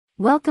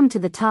Welcome to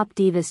the Top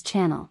Divas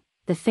channel,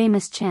 the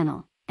famous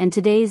channel, and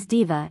today's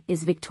diva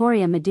is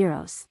Victoria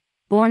Medeiros,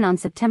 born on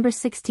September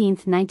 16,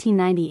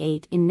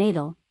 1998 in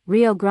Natal,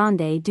 Rio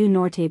Grande do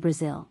Norte,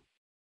 Brazil.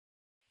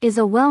 Is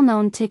a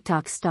well-known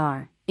TikTok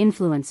star,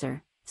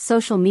 influencer,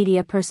 social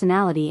media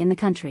personality in the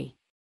country.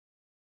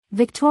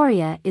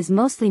 Victoria is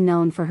mostly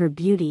known for her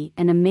beauty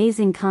and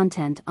amazing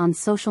content on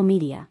social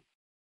media.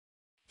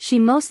 She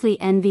mostly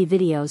envy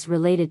videos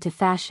related to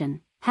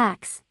fashion,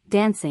 hacks,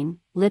 dancing,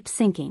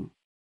 lip-syncing.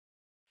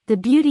 The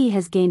beauty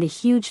has gained a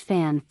huge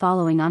fan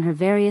following on her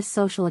various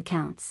social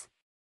accounts.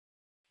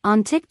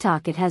 On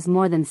TikTok it has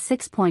more than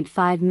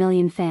 6.5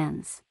 million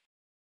fans.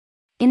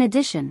 In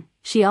addition,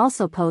 she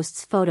also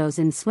posts photos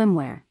in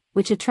swimwear,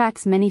 which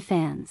attracts many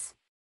fans.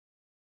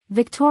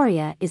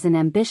 Victoria is an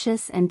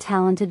ambitious and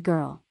talented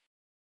girl.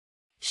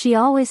 She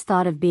always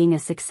thought of being a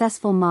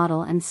successful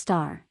model and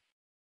star.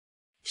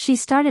 She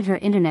started her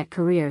internet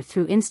career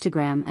through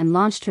Instagram and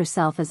launched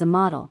herself as a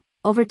model.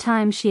 Over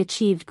time she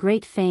achieved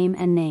great fame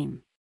and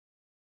name.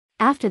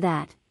 After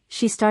that,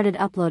 she started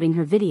uploading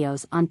her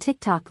videos on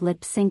TikTok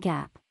lip sync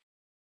app.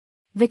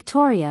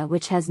 Victoria,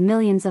 which has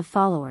millions of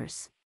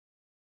followers.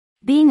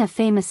 Being a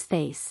famous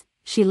face,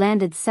 she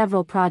landed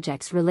several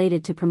projects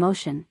related to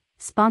promotion,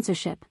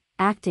 sponsorship,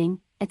 acting,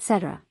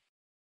 etc.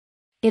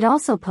 It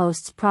also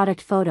posts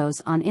product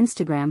photos on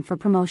Instagram for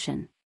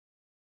promotion.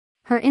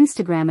 Her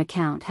Instagram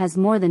account has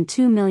more than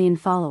 2 million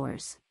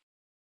followers.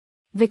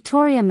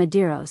 Victoria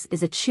Medeiros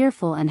is a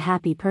cheerful and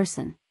happy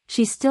person.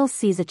 She still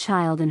sees a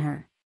child in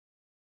her.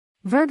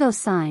 Virgo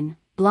sign,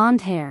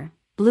 blonde hair,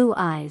 blue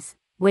eyes,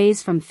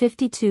 weighs from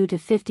 52 to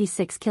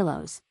 56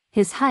 kilos.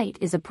 His height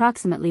is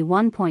approximately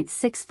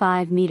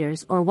 1.65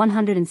 meters or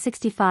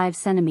 165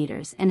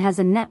 centimeters and has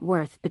a net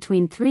worth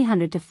between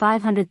 $300,000 to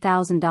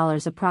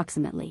 $500,000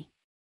 approximately.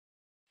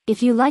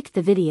 If you liked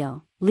the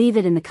video, leave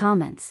it in the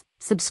comments,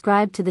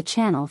 subscribe to the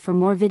channel for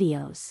more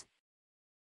videos.